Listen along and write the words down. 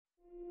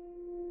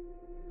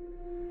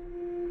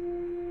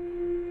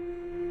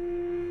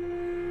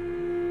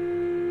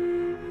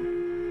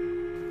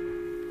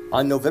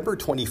On November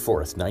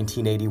 24th,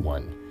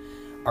 1981,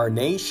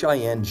 Arne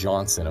Cheyenne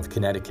Johnson of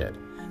Connecticut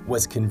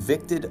was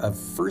convicted of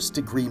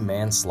first-degree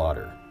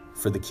manslaughter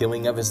for the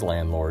killing of his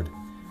landlord,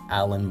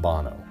 Alan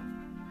Bono.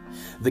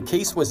 The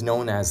case was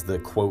known as the,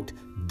 quote,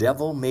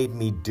 "devil made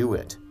me do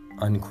it,"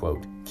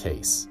 unquote,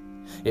 case.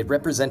 It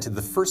represented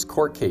the first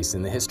court case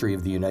in the history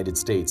of the United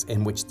States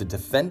in which the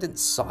defendant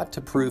sought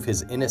to prove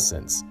his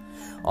innocence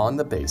on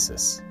the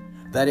basis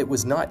that it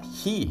was not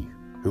he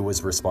who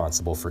was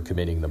responsible for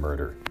committing the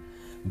murder,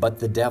 but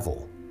the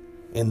devil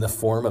in the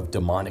form of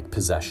demonic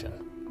possession.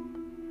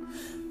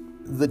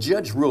 The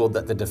judge ruled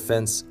that the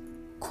defense,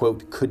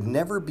 quote, "could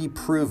never be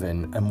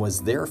proven and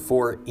was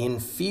therefore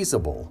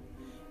infeasible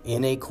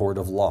in a court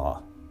of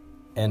law,"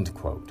 end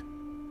quote.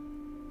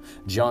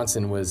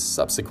 Johnson was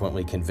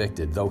subsequently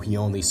convicted, though he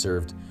only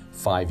served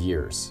 5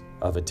 years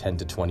of a 10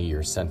 to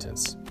 20-year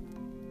sentence.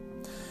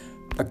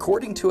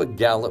 According to a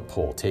Gallup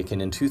poll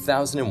taken in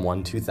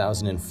 2001,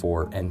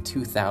 2004, and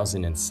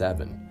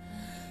 2007,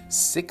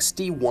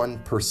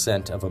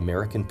 61% of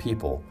American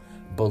people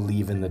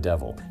believe in the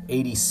devil.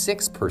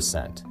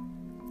 86%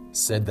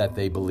 said that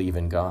they believe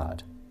in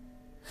God.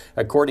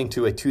 According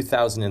to a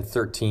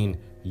 2013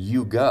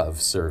 YouGov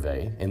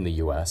survey in the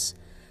U.S.,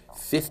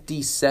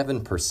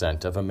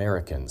 57% of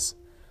Americans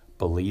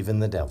believe in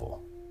the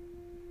devil.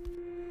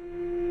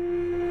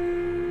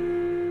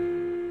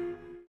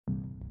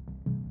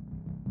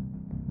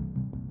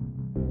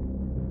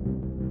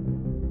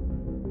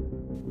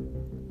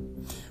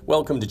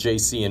 Welcome to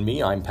JC and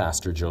Me. I'm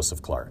Pastor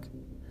Joseph Clark.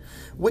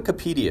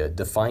 Wikipedia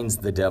defines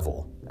the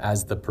devil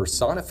as the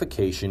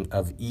personification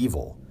of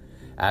evil,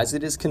 as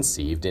it is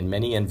conceived in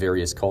many and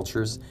various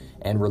cultures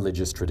and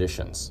religious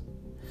traditions.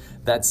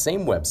 That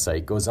same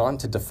website goes on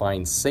to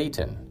define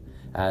Satan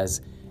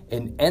as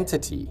an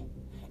entity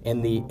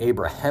in the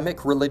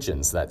Abrahamic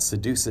religions that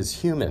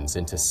seduces humans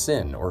into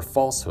sin or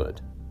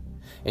falsehood.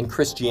 In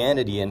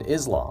Christianity and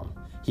Islam,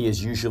 he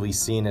is usually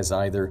seen as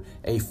either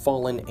a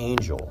fallen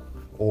angel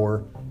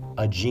or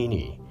a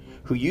genie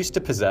who used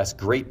to possess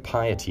great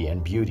piety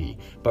and beauty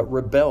but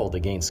rebelled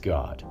against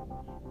God,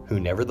 who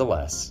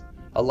nevertheless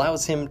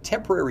allows him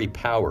temporary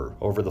power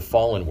over the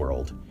fallen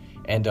world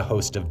and a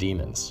host of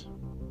demons.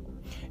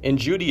 In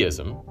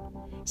Judaism,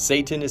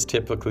 Satan is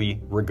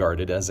typically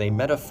regarded as a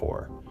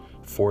metaphor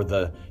for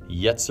the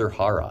Yetzer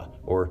Hara,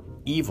 or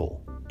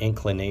evil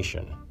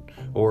inclination,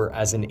 or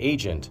as an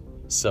agent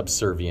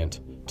subservient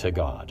to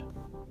God.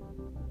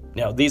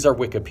 Now, these are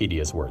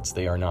Wikipedia's words.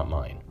 They are not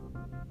mine.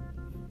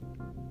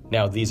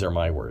 Now, these are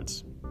my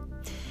words.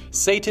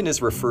 Satan is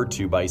referred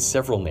to by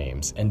several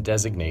names and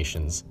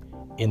designations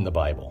in the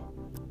Bible.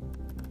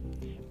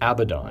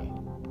 Abaddon,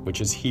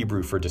 which is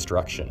Hebrew for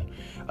destruction,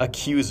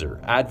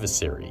 accuser,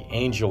 adversary,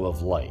 angel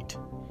of light,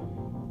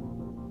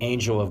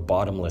 angel of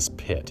bottomless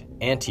pit,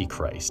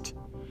 Antichrist,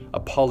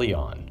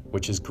 Apollyon,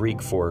 which is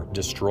Greek for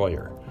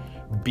destroyer,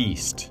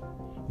 beast,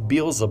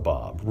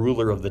 Beelzebub,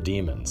 ruler of the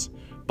demons,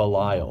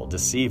 Belial,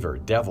 deceiver,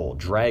 devil,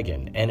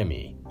 dragon,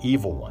 enemy,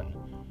 evil one,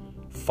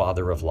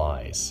 father of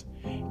lies,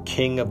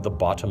 king of the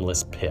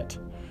bottomless pit,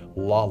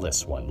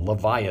 lawless one,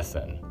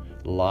 Leviathan,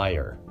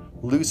 liar,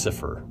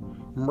 Lucifer,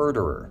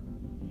 murderer,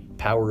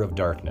 power of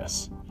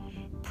darkness,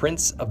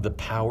 prince of the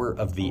power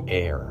of the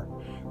air,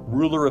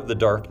 ruler of the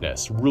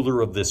darkness, ruler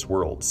of this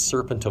world,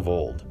 serpent of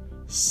old,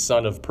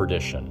 son of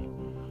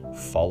perdition,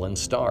 fallen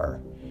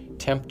star,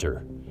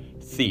 tempter,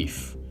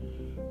 thief,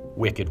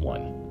 wicked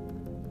one.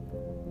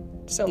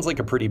 Sounds like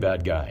a pretty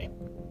bad guy.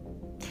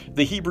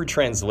 The Hebrew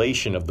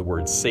translation of the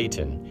word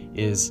Satan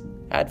is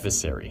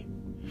adversary.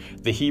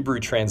 The Hebrew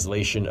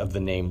translation of the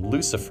name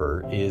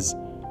Lucifer is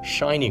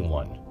shining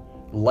one,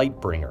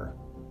 light bringer,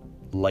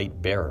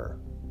 light bearer,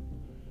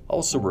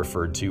 also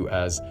referred to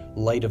as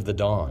light of the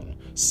dawn,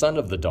 son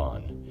of the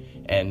dawn,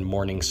 and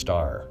morning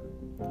star,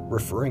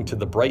 referring to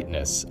the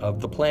brightness of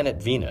the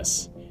planet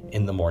Venus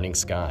in the morning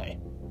sky.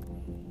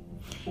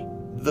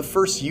 The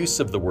first use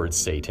of the word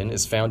Satan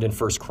is found in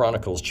 1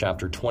 Chronicles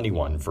chapter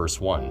 21,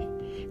 verse 1.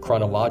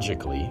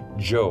 Chronologically,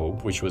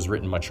 Job, which was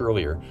written much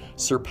earlier,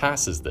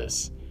 surpasses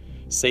this.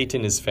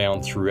 Satan is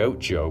found throughout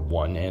Job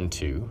 1 and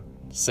 2.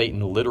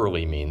 Satan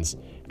literally means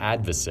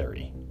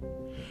adversary.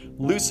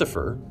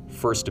 Lucifer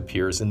first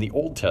appears in the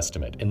Old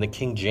Testament in the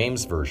King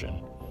James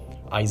Version,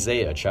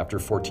 Isaiah chapter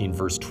 14,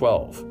 verse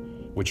 12,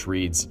 which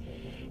reads,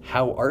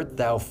 "How art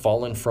thou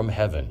fallen from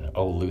heaven,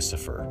 O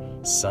Lucifer,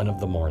 son of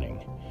the morning?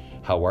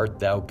 How art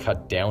thou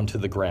cut down to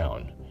the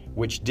ground,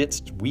 which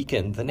didst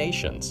weaken the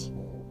nations?"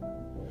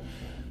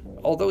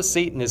 Although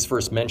Satan is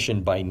first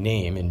mentioned by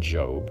name in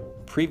Job,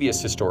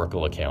 previous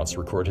historical accounts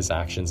record his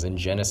actions in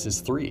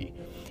Genesis 3,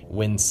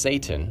 when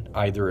Satan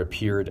either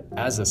appeared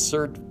as a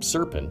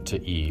serpent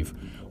to Eve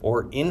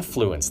or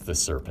influenced the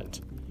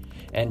serpent,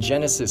 and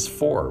Genesis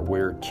 4,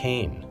 where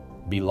Cain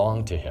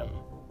belonged to him.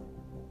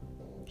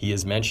 He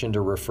is mentioned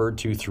or referred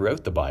to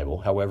throughout the Bible.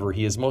 However,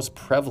 he is most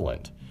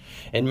prevalent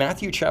in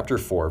Matthew chapter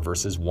 4,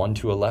 verses 1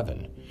 to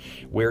 11,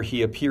 where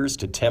he appears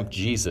to tempt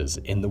Jesus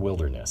in the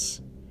wilderness.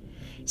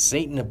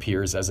 Satan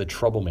appears as a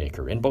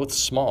troublemaker in both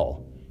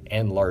small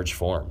and large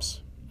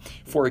forms.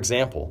 For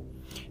example,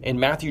 in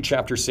Matthew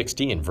chapter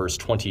 16, verse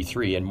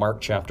 23, and Mark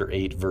chapter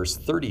 8, verse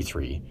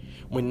 33,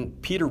 when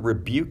Peter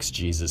rebukes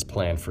Jesus'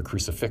 plan for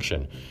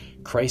crucifixion,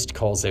 Christ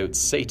calls out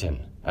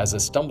Satan as a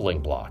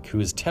stumbling block who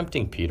is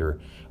tempting Peter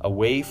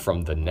away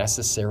from the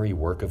necessary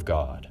work of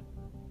God.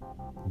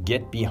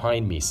 "Get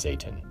behind me,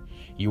 Satan.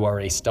 You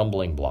are a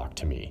stumbling block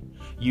to me.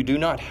 You do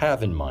not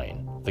have in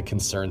mind the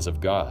concerns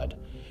of God,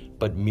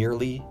 but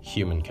merely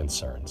human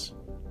concerns."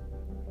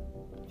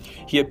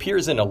 He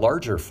appears in a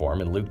larger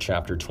form in Luke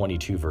chapter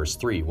 22, verse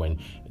 3, when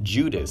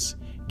Judas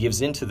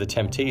gives in to the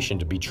temptation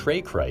to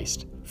betray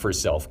Christ for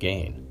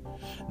self-gain.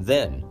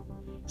 Then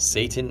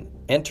Satan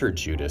entered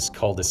Judas,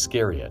 called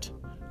Iscariot,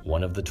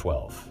 one of the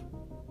 12.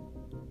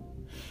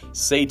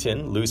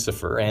 Satan,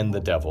 Lucifer, and the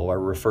devil are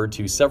referred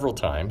to several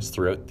times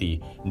throughout the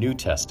New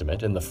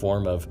Testament in the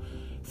form of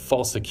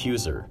false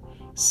accuser,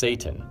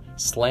 Satan,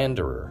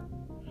 slanderer,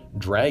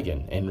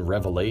 dragon in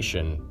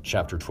Revelation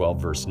chapter 12,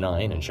 verse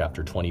 9 and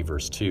chapter 20,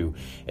 verse 2,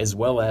 as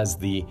well as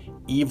the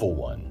evil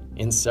one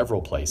in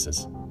several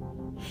places.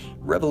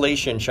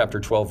 Revelation chapter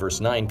 12, verse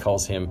 9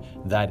 calls him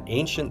that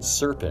ancient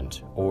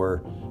serpent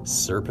or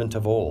serpent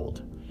of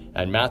old,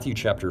 and Matthew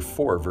chapter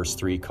 4, verse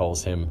 3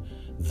 calls him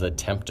the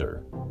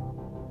tempter.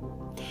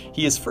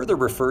 He is further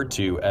referred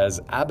to as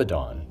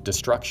Abaddon,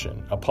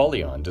 destruction,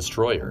 Apollyon,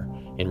 destroyer,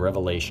 in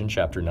Revelation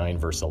chapter 9,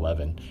 verse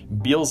 11,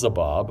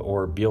 Beelzebub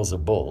or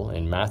Beelzebul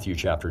in Matthew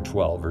chapter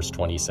 12, verse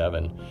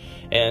 27,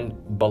 and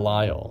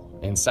Belial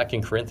in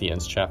 2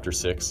 Corinthians chapter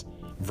 6,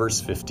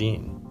 verse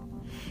 15.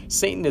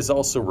 Satan is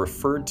also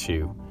referred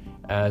to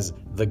as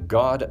the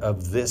god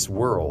of this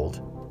world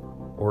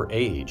or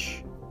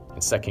age in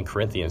 2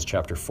 Corinthians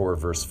chapter 4,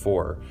 verse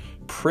 4,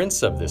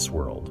 prince of this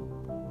world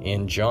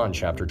in John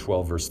chapter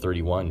 12, verse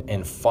 31,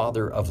 and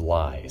father of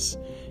lies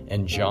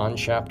in John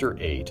chapter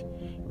 8,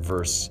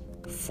 verse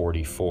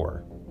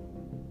 44.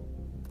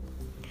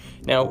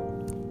 Now,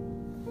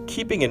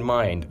 keeping in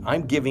mind,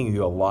 I'm giving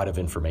you a lot of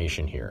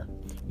information here,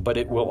 but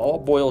it will all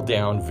boil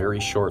down very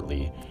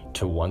shortly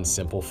to one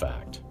simple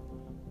fact.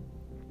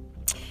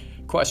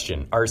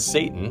 Question: are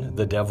Satan,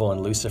 the devil,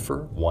 and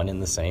Lucifer one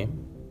and the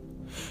same?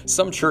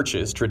 Some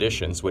churches'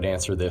 traditions would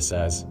answer this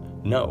as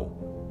no.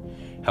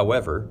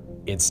 However,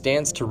 it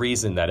stands to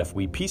reason that if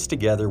we piece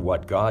together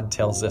what God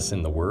tells us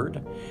in the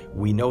Word,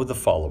 we know the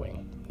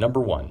following. Number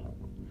one,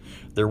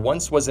 there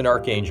once was an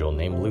archangel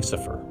named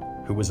Lucifer,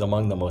 who was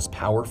among the most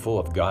powerful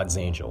of God's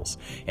angels,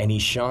 and he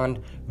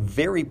shone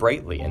very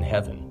brightly in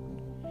heaven.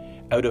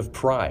 Out of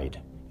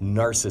pride,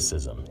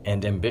 narcissism,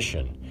 and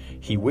ambition,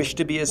 he wished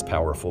to be as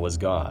powerful as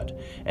God,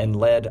 and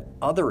led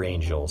other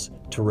angels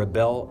to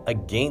rebel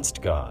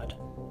against God.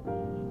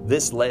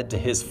 This led to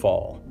his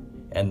fall,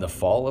 and the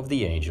fall of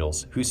the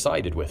angels who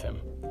sided with him,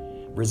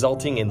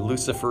 resulting in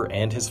Lucifer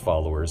and his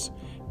followers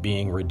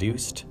being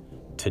reduced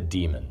to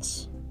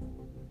demons.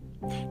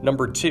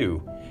 Number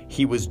two,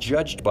 he was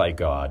judged by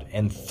God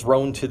and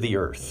thrown to the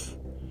earth.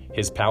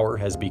 His power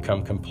has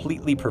become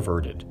completely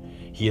perverted.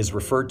 He is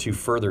referred to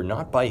further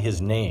not by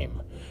his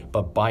name,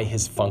 but by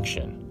his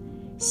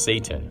function,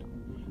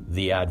 Satan,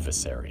 the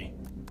adversary.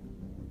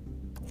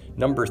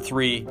 Number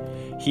three,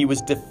 he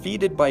was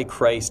defeated by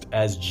Christ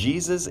as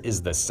Jesus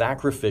is the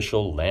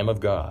sacrificial Lamb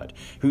of God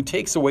who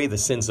takes away the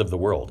sins of the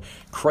world.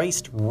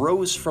 Christ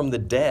rose from the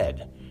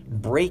dead,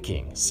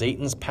 breaking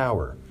Satan's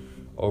power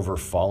over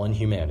fallen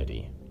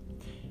humanity.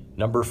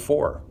 Number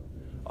four,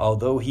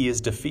 although he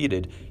is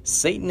defeated,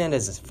 Satan and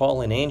his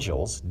fallen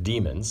angels,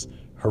 demons,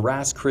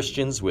 harass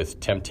Christians with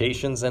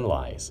temptations and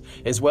lies,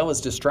 as well as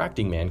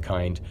distracting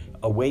mankind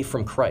away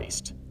from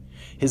Christ.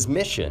 His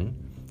mission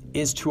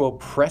is to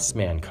oppress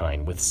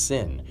mankind with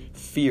sin,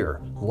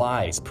 fear,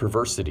 lies,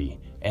 perversity,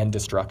 and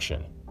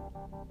destruction.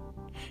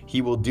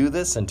 He will do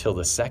this until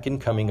the second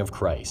coming of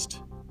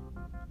Christ.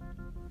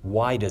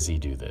 Why does he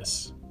do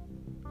this?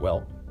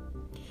 Well,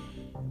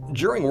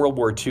 during World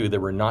War II,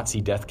 there were Nazi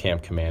death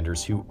camp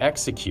commanders who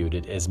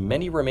executed as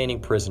many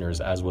remaining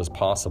prisoners as was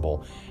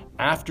possible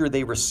after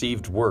they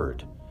received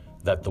word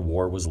that the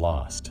war was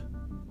lost.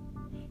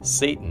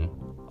 Satan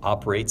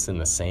operates in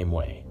the same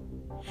way.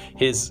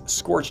 His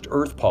scorched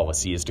earth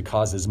policy is to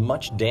cause as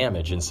much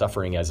damage and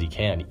suffering as he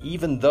can,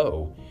 even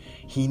though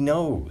he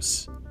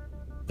knows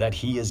that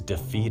he is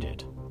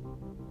defeated.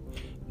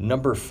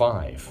 Number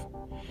five,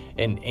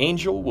 an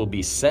angel will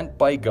be sent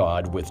by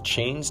God with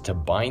chains to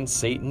bind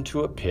Satan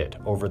to a pit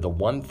over the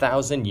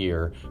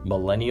 1,000-year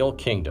millennial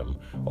kingdom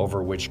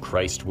over which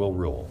Christ will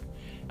rule.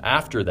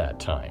 After that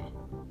time,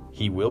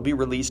 he will be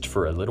released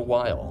for a little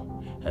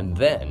while, and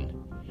then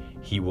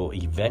he will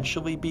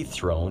eventually be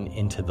thrown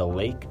into the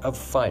lake of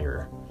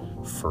fire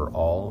for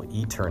all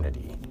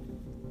eternity.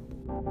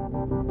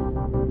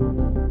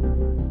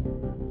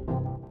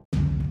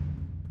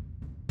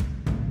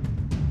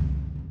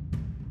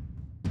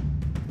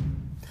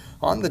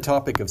 On the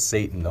topic of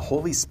Satan, the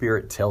Holy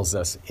Spirit tells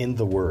us in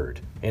the Word,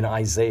 in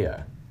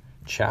Isaiah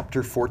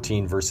chapter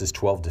 14, verses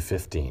 12 to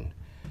 15,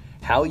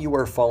 how you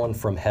are fallen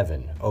from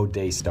heaven, O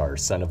day star,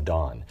 son of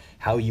dawn,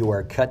 how you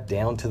are cut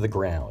down to the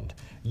ground.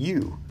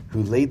 You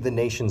who laid the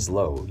nations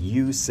low,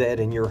 you said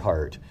in your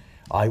heart,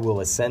 I will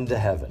ascend to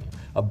heaven.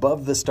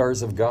 Above the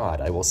stars of God,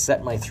 I will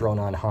set my throne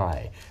on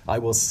high. I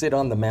will sit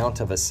on the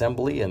mount of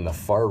assembly in the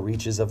far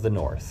reaches of the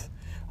north.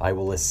 I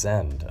will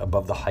ascend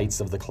above the heights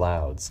of the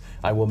clouds.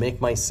 I will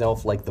make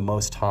myself like the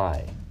Most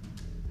High.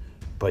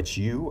 But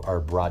you are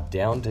brought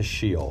down to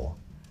Sheol,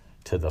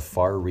 to the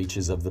far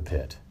reaches of the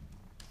pit.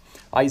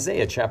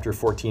 Isaiah chapter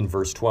 14,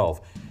 verse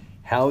 12.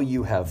 How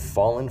you have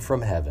fallen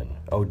from heaven,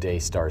 O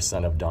Daystar,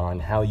 son of dawn,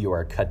 how you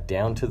are cut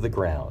down to the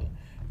ground,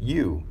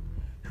 you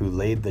who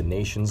laid the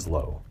nations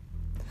low.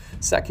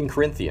 2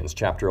 Corinthians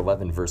chapter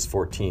 11, verse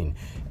 14.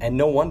 And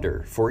no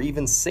wonder, for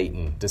even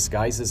Satan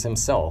disguises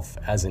himself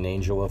as an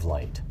angel of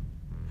light.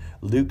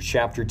 Luke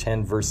chapter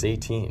 10, verse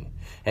 18.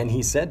 And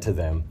he said to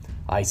them,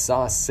 I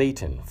saw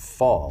Satan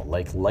fall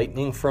like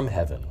lightning from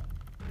heaven.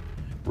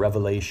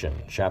 Revelation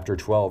chapter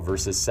 12,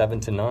 verses 7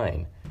 to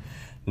 9.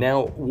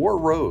 Now war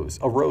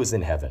arose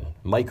in heaven,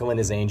 Michael and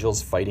his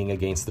angels fighting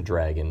against the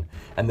dragon,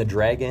 and the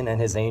dragon and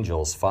his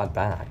angels fought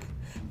back.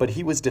 But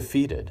he was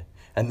defeated,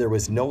 and there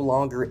was no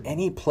longer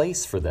any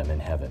place for them in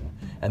heaven.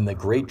 And the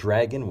great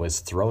dragon was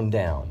thrown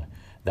down,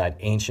 that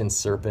ancient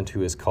serpent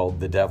who is called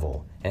the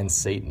devil and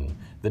Satan,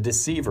 the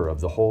deceiver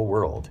of the whole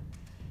world.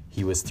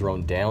 He was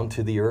thrown down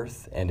to the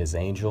earth, and his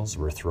angels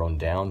were thrown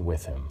down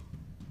with him.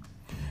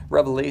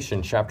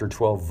 Revelation chapter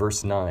 12,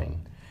 verse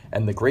 9.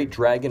 And the great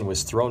dragon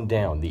was thrown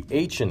down, the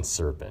ancient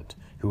serpent,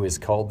 who is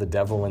called the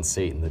devil and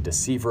Satan, the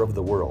deceiver of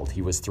the world.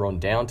 He was thrown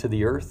down to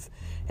the earth,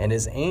 and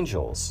his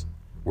angels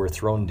were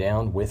thrown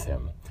down with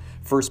him.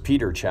 1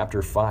 Peter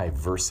chapter 5,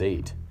 verse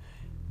 8.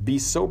 Be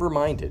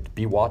sober-minded,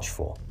 be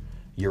watchful.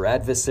 Your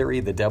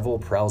adversary, the devil,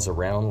 prowls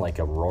around like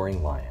a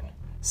roaring lion,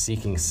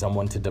 seeking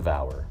someone to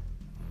devour.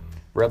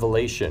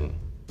 Revelation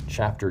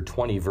chapter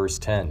 20, verse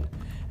 10.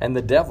 And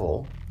the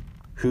devil,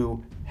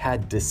 who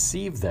had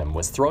deceived them,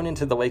 was thrown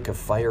into the lake of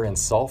fire and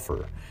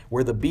sulfur,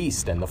 where the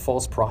beast and the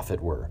false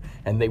prophet were,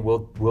 and they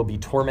will be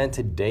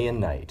tormented day and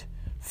night,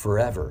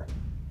 forever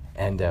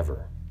and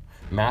ever.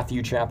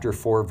 Matthew chapter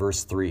 4,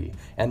 verse 3.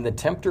 And the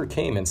tempter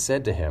came and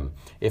said to him,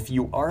 If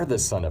you are the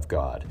Son of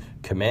God,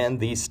 command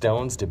these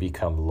stones to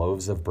become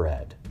loaves of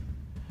bread.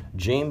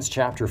 James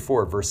chapter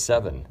 4, verse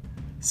 7.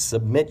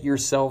 Submit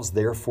yourselves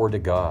therefore to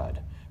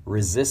God.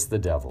 Resist the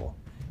devil,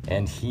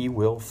 and he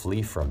will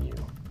flee from you.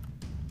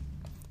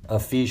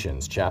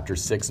 Ephesians chapter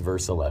 6,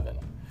 verse 11.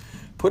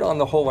 Put on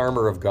the whole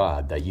armor of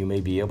God, that you may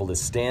be able to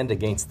stand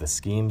against the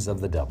schemes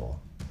of the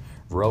devil.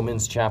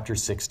 Romans chapter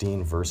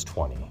 16, verse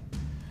 20.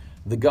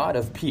 The God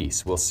of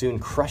peace will soon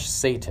crush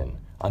Satan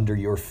under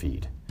your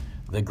feet.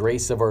 The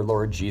grace of our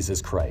Lord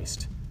Jesus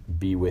Christ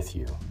be with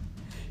you.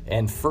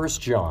 And 1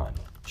 John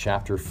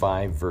chapter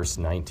 5, verse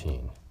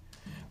 19.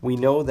 We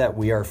know that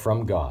we are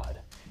from God,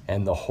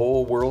 and the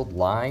whole world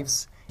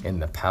lies in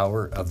the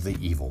power of the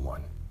evil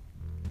one.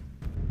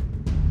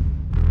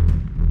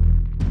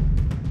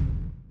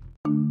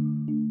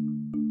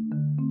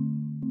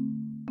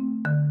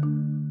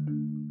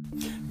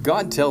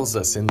 God tells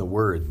us in the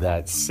Word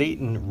that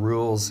Satan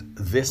rules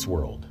this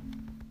world.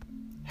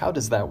 How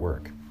does that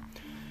work?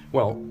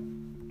 Well,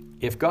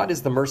 if God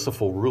is the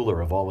merciful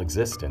ruler of all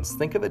existence,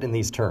 think of it in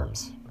these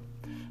terms.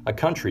 A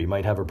country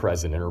might have a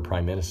president or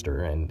prime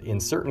minister, and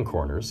in certain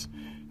corners,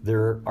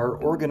 there are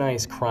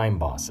organized crime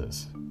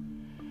bosses.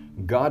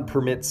 God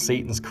permits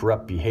Satan's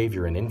corrupt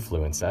behavior and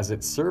influence as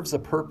it serves a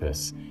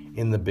purpose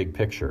in the big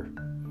picture.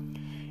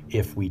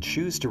 If we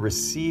choose to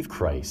receive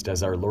Christ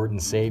as our Lord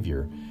and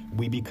Savior,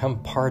 we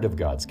become part of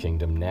God's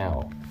kingdom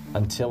now,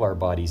 until our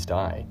bodies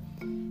die.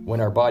 When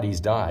our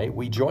bodies die,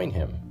 we join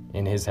him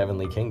in his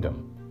heavenly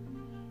kingdom.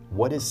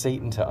 What is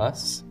Satan to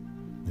us?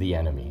 The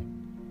enemy,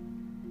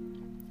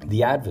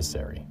 the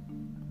adversary,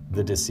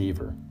 the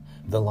deceiver,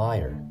 the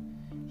liar.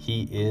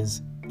 He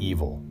is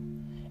evil,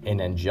 an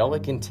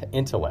angelic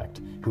intellect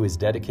who is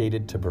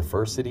dedicated to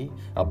perversity,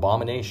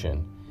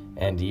 abomination,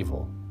 and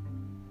evil.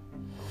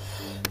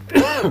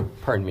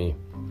 Pardon me.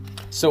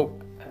 So,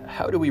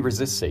 how do we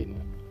resist Satan?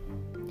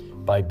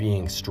 By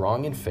being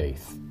strong in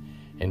faith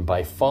and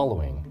by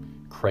following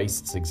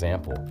Christ's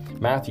example.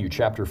 Matthew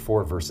chapter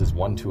 4, verses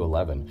 1 to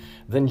 11.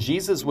 Then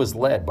Jesus was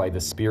led by the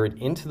Spirit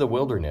into the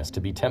wilderness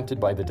to be tempted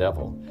by the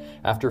devil.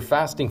 After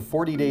fasting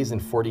 40 days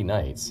and 40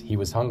 nights, he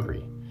was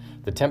hungry.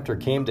 The tempter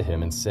came to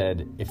him and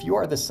said, If you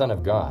are the Son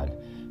of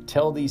God,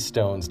 tell these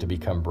stones to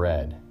become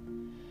bread.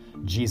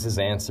 Jesus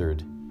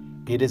answered,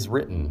 It is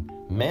written,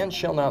 Man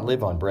shall not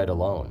live on bread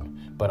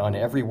alone, but on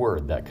every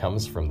word that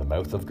comes from the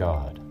mouth of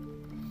God.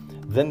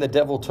 Then the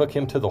devil took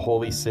him to the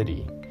holy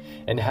city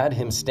and had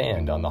him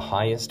stand on the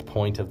highest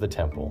point of the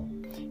temple.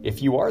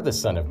 If you are the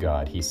Son of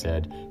God, he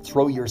said,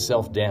 throw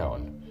yourself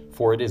down,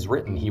 for it is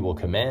written, He will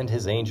command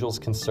His angels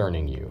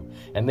concerning you,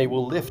 and they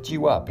will lift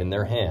you up in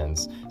their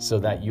hands, so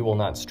that you will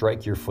not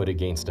strike your foot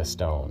against a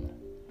stone.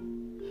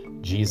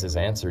 Jesus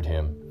answered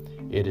him,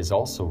 It is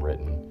also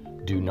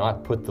written, Do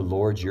not put the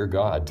Lord your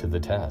God to the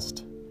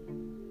test.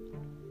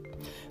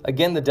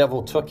 Again the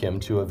devil took him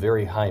to a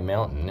very high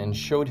mountain and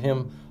showed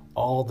him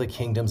all the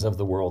kingdoms of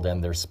the world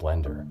and their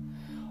splendor.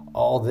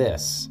 All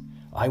this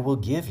I will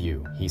give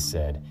you, he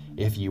said,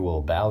 if you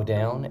will bow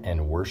down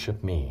and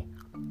worship me.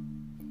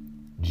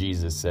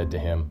 Jesus said to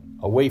him,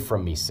 "Away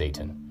from me,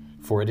 Satan,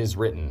 for it is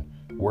written,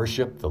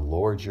 'Worship the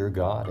Lord your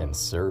God and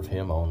serve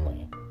him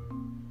only.'"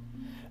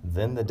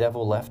 Then the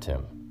devil left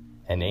him,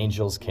 and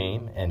angels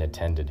came and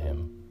attended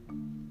him.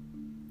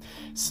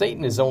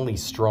 Satan is only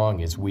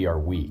strong as we are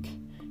weak.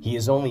 He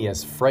is only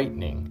as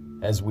frightening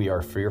as we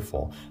are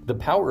fearful. The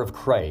power of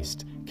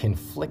Christ can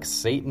flick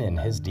Satan and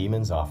his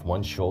demons off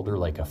one shoulder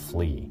like a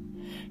flea.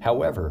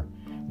 However,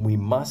 we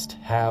must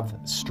have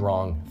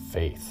strong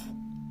faith.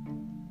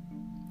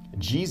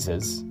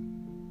 Jesus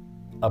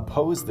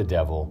opposed the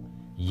devil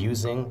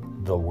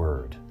using the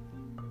word.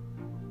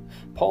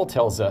 Paul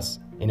tells us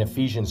in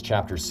Ephesians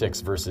chapter 6,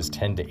 verses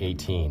 10 to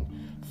 18,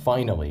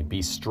 "Finally,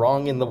 be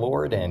strong in the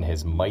Lord and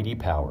his mighty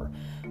power.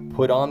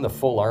 Put on the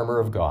full armor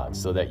of God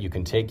so that you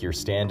can take your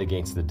stand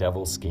against the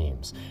devil's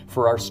schemes.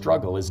 For our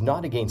struggle is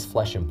not against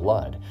flesh and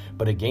blood,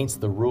 but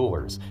against the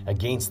rulers,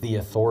 against the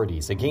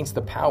authorities, against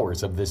the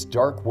powers of this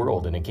dark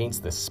world, and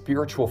against the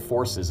spiritual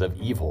forces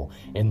of evil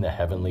in the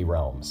heavenly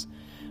realms.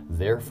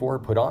 Therefore,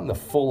 put on the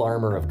full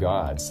armor of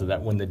God so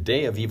that when the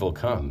day of evil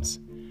comes,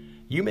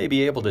 you may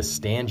be able to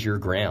stand your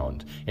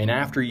ground. And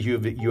after you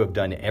have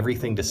done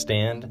everything to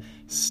stand,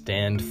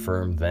 stand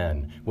firm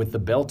then, with the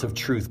belt of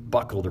truth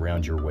buckled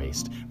around your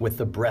waist, with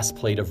the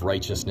breastplate of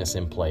righteousness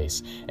in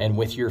place, and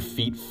with your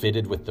feet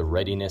fitted with the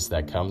readiness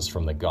that comes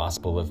from the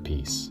gospel of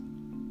peace.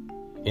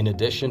 In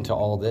addition to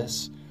all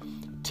this,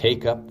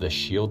 take up the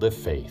shield of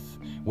faith,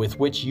 with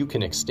which you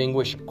can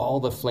extinguish all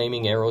the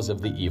flaming arrows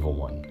of the evil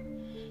one.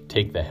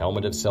 Take the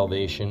helmet of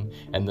salvation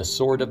and the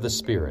sword of the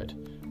Spirit,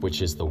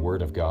 which is the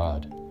word of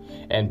God.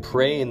 And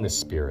pray in the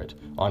Spirit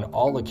on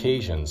all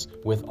occasions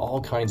with all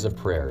kinds of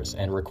prayers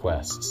and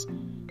requests.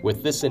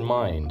 With this in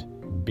mind,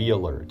 be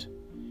alert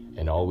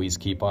and always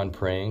keep on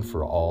praying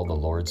for all the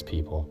Lord's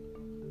people."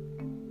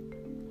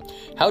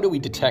 How do we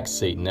detect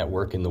Satan at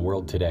work in the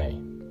world today?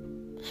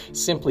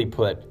 Simply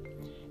put,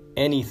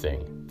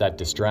 anything that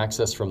distracts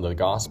us from the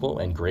gospel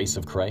and grace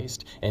of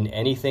Christ, and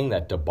anything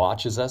that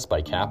debauches us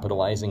by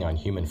capitalizing on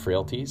human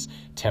frailties,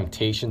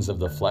 temptations of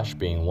the flesh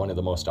being one of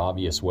the most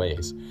obvious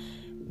ways.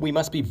 We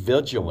must be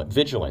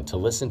vigilant to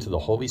listen to the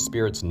Holy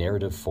Spirit's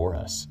narrative for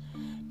us,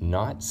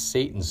 not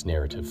Satan's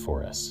narrative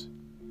for us.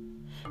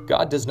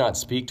 God does not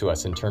speak to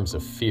us in terms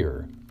of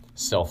fear,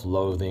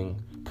 self-loathing,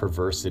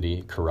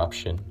 perversity,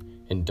 corruption,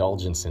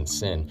 indulgence in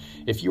sin.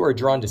 If you are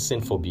drawn to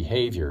sinful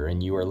behavior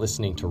and you are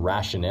listening to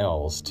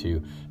rationales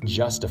to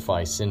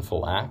justify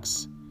sinful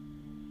acts,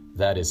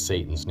 that is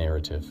Satan's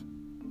narrative,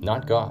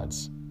 not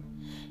God's.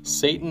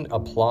 Satan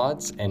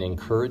applauds and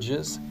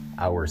encourages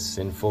our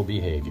sinful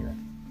behavior.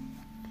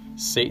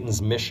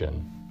 Satan's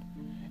mission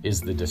is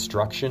the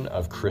destruction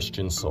of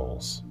Christian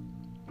souls.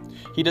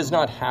 He does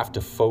not have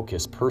to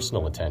focus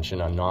personal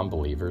attention on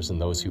non-believers and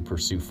those who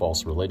pursue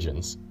false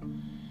religions.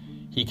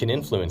 He can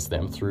influence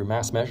them through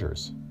mass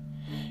measures.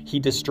 He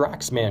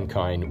distracts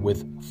mankind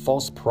with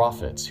false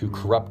prophets who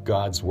corrupt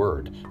God's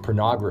word,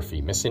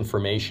 pornography,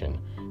 misinformation,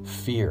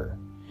 fear,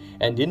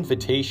 and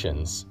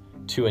invitations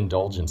to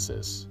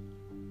indulgences.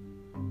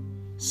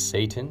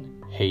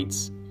 Satan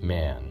hates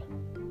man.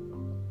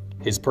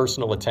 His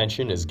personal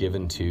attention is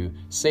given to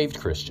saved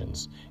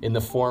Christians in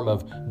the form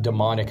of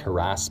demonic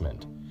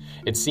harassment.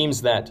 It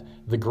seems that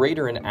the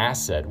greater an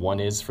asset one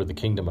is for the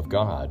kingdom of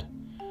God,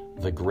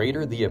 the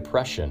greater the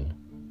oppression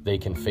they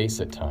can face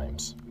at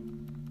times.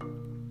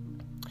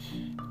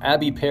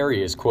 Abby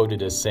Perry is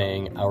quoted as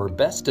saying, "Our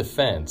best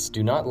defense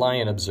do not lie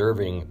in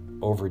observing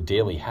over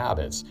daily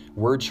habits,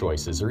 word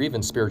choices, or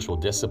even spiritual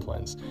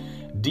disciplines,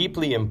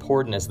 deeply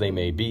important as they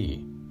may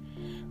be.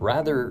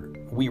 Rather,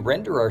 we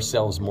render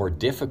ourselves more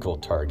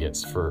difficult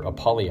targets for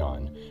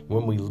Apollyon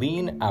when we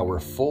lean our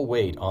full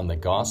weight on the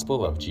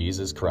gospel of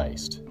Jesus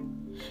Christ,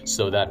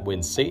 so that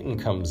when Satan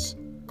comes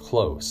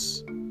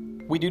close,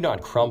 we do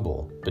not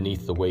crumble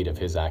beneath the weight of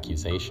his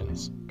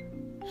accusations."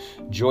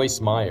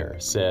 Joyce Meyer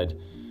said,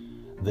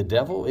 "The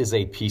devil is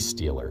a peace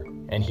stealer,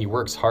 and he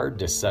works hard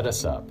to set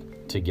us up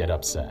to get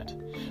upset.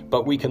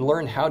 But we can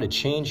learn how to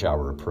change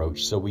our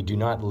approach so we do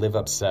not live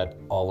upset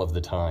all of the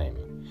time.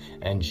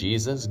 And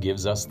Jesus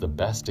gives us the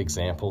best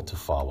example to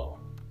follow."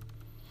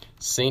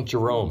 St.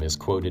 Jerome is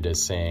quoted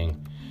as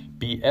saying,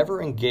 "Be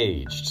ever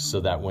engaged so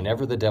that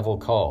whenever the devil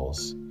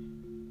calls,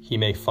 he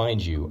may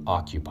find you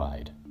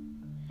occupied."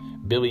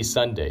 Billy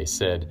Sunday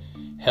said,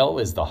 "Hell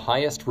is the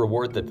highest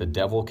reward that the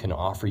devil can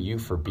offer you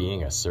for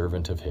being a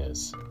servant of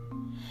his."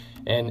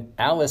 And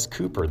Alice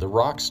Cooper, the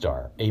rock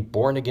star, a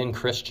born-again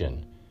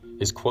Christian,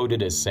 is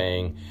quoted as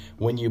saying,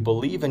 "When you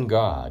believe in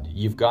God,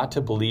 you've got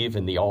to believe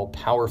in the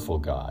all-powerful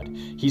God.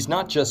 He's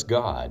not just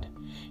God.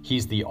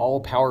 He's the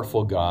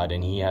all-powerful God,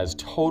 and he has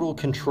total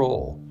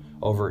control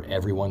over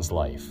everyone's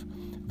life.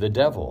 The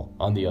devil,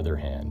 on the other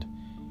hand,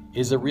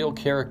 is a real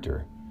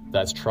character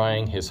that's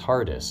trying his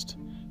hardest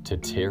to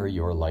tear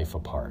your life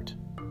apart."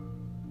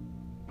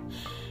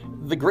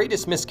 The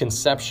greatest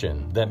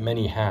misconception that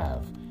many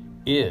have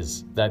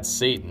is that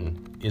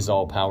Satan is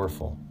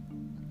all-powerful.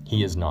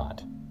 He is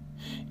not.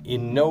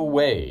 In no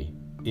way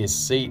is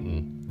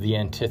Satan the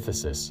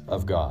antithesis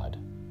of God.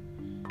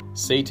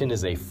 Satan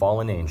is a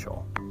fallen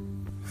angel,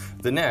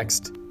 The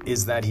next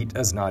is that he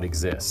does not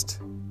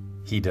exist.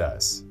 He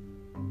does.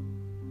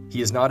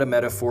 He is not a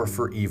metaphor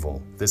for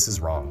evil. This is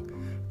wrong.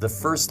 The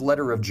first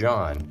letter of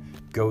John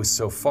goes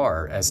so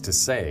far as to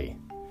say,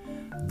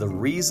 the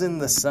reason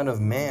the Son of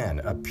Man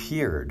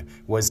appeared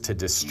was to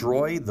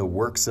destroy the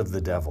works of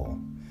the devil.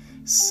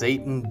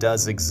 Satan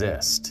does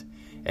exist,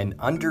 and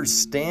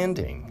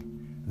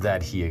understanding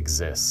that he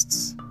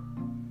exists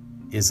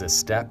is a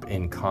step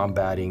in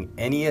combating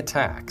any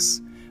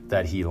attacks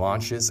that he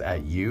launches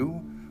at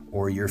you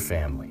or your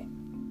family.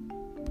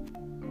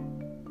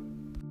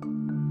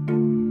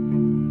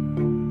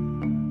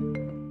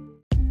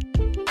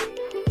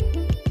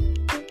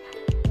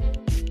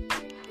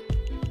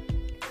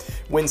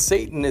 When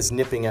Satan is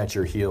nipping at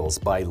your heels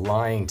by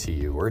lying to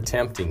you or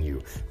tempting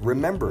you,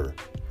 remember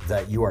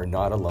that you are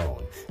not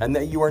alone and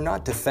that you are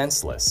not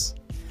defenseless.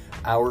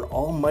 Our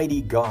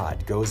Almighty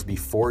God goes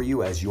before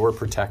you as your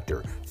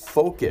protector.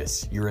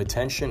 Focus your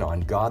attention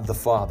on God the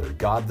Father,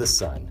 God the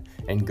Son,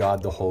 and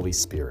God the Holy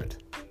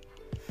Spirit.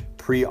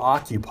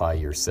 Preoccupy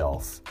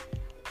yourself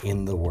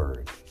in the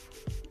Word.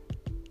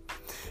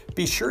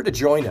 Be sure to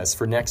join us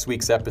for next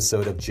week's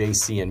episode of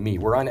JC and Me.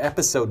 We're on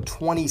episode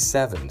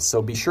 27,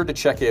 so be sure to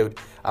check out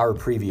our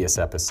previous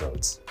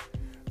episodes.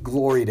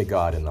 Glory to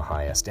God in the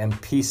highest,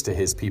 and peace to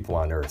his people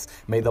on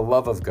earth. May the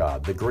love of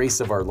God, the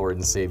grace of our Lord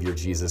and Savior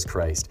Jesus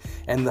Christ,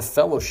 and the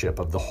fellowship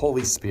of the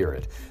Holy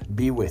Spirit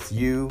be with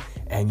you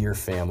and your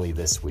family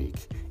this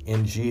week.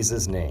 In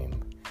Jesus'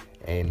 name,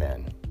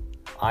 amen.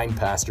 I'm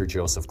Pastor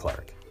Joseph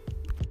Clark.